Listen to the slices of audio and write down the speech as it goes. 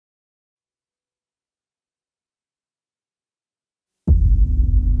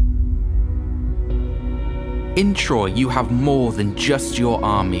In Troy, you have more than just your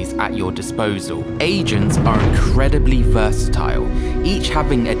armies at your disposal. Agents are incredibly versatile, each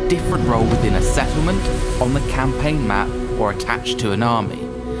having a different role within a settlement, on the campaign map, or attached to an army.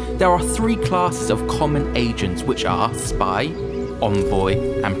 There are 3 classes of common agents, which are Spy,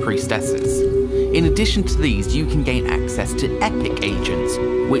 Envoy, and Priestesses. In addition to these, you can gain access to epic agents,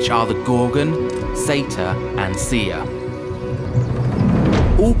 which are the Gorgon, Satyr, and Seer.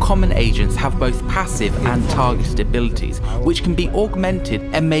 All common agents have both passive and targeted abilities, which can be augmented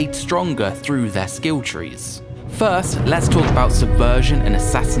and made stronger through their skill trees. First, let's talk about subversion and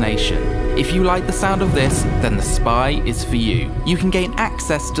assassination. If you like the sound of this, then the Spy is for you. You can gain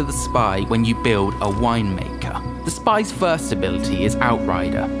access to the Spy when you build a winemaker. The Spy's first ability is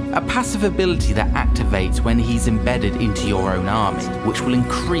Outrider, a passive ability that activates when he's embedded into your own army, which will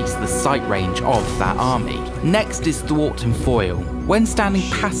increase the sight range of that army. Next is Thwart and Foil. When standing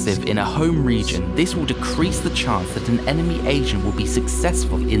passive in a home region, this will decrease the chance that an enemy agent will be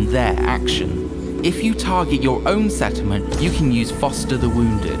successful in their action. If you target your own settlement, you can use Foster the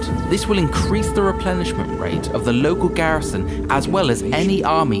Wounded. This will increase the replenishment rate of the local garrison as well as any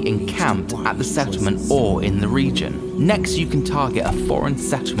army encamped at the settlement or in the region. Next, you can target a foreign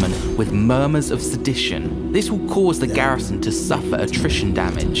settlement with Murmurs of Sedition. This will cause the garrison to suffer attrition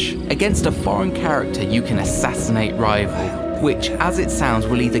damage. Against a foreign character, you can Assassinate Rival, which, as it sounds,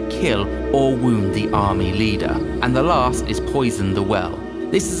 will either kill or wound the army leader. And the last is Poison the Well.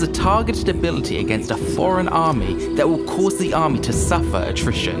 This is a targeted ability against a foreign army that will cause the army to suffer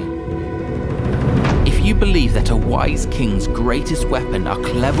attrition. If you believe that a wise king's greatest weapon are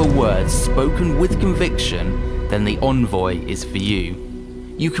clever words spoken with conviction, then the Envoy is for you.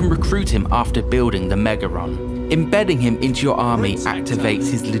 You can recruit him after building the Megaron. Embedding him into your army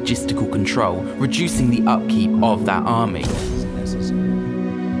activates his logistical control, reducing the upkeep of that army.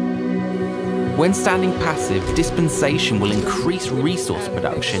 When standing passive, Dispensation will increase resource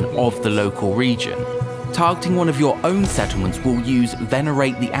production of the local region. Targeting one of your own settlements will use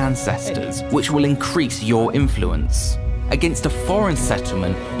Venerate the Ancestors, which will increase your influence. Against a foreign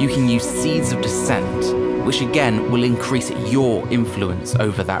settlement, you can use Seeds of Dissent, which again will increase your influence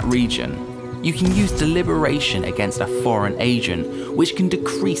over that region. You can use Deliberation against a foreign agent, which can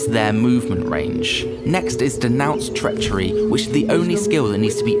decrease their movement range. Next is Denounce Treachery, which is the only skill that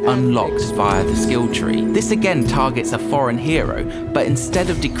needs to be unlocked via the skill tree. This again targets a foreign hero, but instead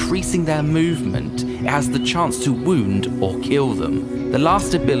of decreasing their movement, it has the chance to wound or kill them. The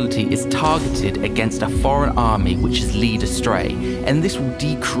last ability is targeted against a foreign army, which is Lead Astray, and this will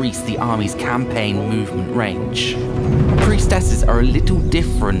decrease the army's campaign movement range. Priestesses are a little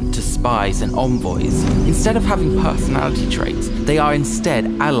different to Spies and Envoys. Instead of having personality traits, they are instead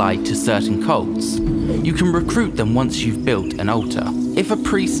allied to certain cults. You can recruit them once you've built an altar. If a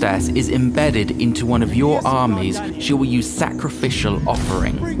priestess is embedded into one of your armies, she will use Sacrificial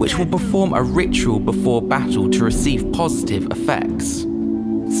Offering, which will perform a ritual before battle to receive positive effects.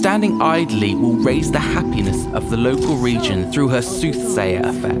 Standing idly will raise the happiness of the local region through her Soothsayer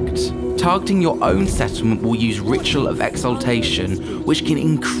effect. Targeting your own settlement will use Ritual of Exaltation, which can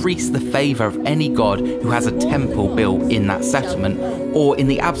increase the favour of any god who has a temple built in that settlement, or in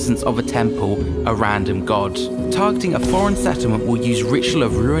the absence of a temple, a random god. Targeting a foreign settlement will use Ritual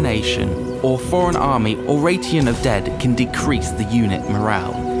of Ruination, or foreign army or Radiant of Dead can decrease the unit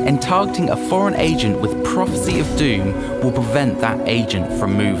morale. And targeting a foreign agent with Prophecy of Doom will prevent that agent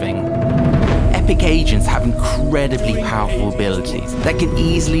from moving. Epic agents have incredibly powerful abilities that can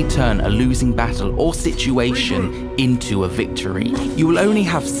easily turn a losing battle or situation into a victory. You will only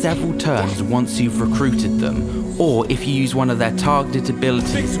have several turns once you've recruited them, or if you use one of their targeted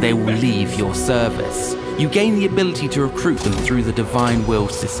abilities, they will leave your service. You gain the ability to recruit them through the Divine Will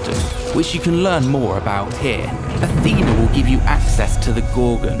system, which you can learn more about here. Athena will give you access to the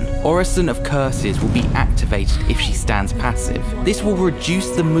Gorgon. Orison of Curses will be activated if she stands passive. This will reduce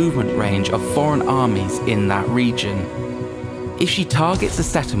the movement range of foreign armies in that region. If she targets a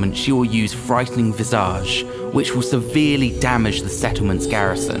settlement, she will use Frightening Visage, which will severely damage the settlement's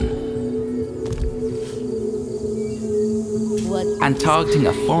garrison. And targeting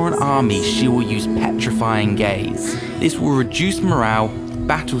a foreign army, she will use Petrifying Gaze. This will reduce morale,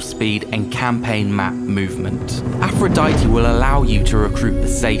 battle speed, and campaign map movement. Aphrodite will allow you to recruit the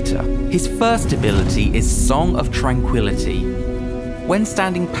Satyr. His first ability is Song of Tranquility. When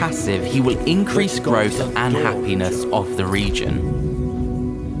standing passive, he will increase growth and happiness of the region.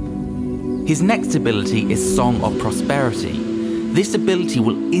 His next ability is Song of Prosperity. This ability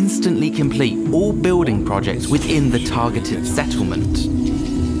will instantly complete all building projects within the targeted settlement.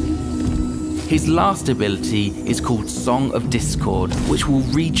 His last ability is called Song of Discord, which will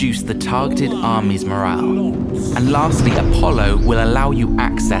reduce the targeted army's morale. And lastly, Apollo will allow you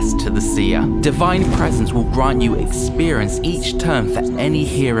access to the Seer. Divine Presence will grant you experience each turn for any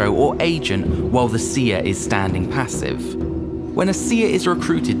hero or agent while the Seer is standing passive. When a Seer is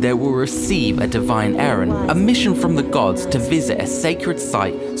recruited, they will receive a divine errand, a mission from the gods to visit a sacred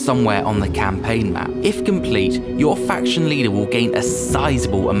site somewhere on the campaign map. If complete, your faction leader will gain a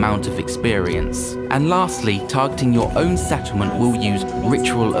sizable amount of experience. And lastly, targeting your own settlement will use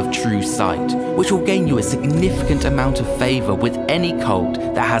Ritual of True Sight, which will gain you a significant amount of favor with any cult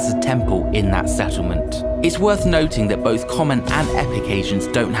that has a temple in that settlement. It's worth noting that both common and epic agents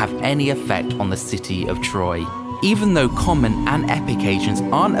don't have any effect on the city of Troy. Even though common and epic agents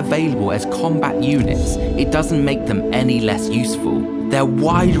aren't available as combat units, it doesn't make them any less useful. Their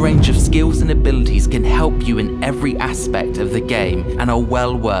wide range of skills and abilities can help you in every aspect of the game and are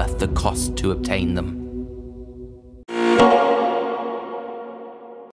well worth the cost to obtain them.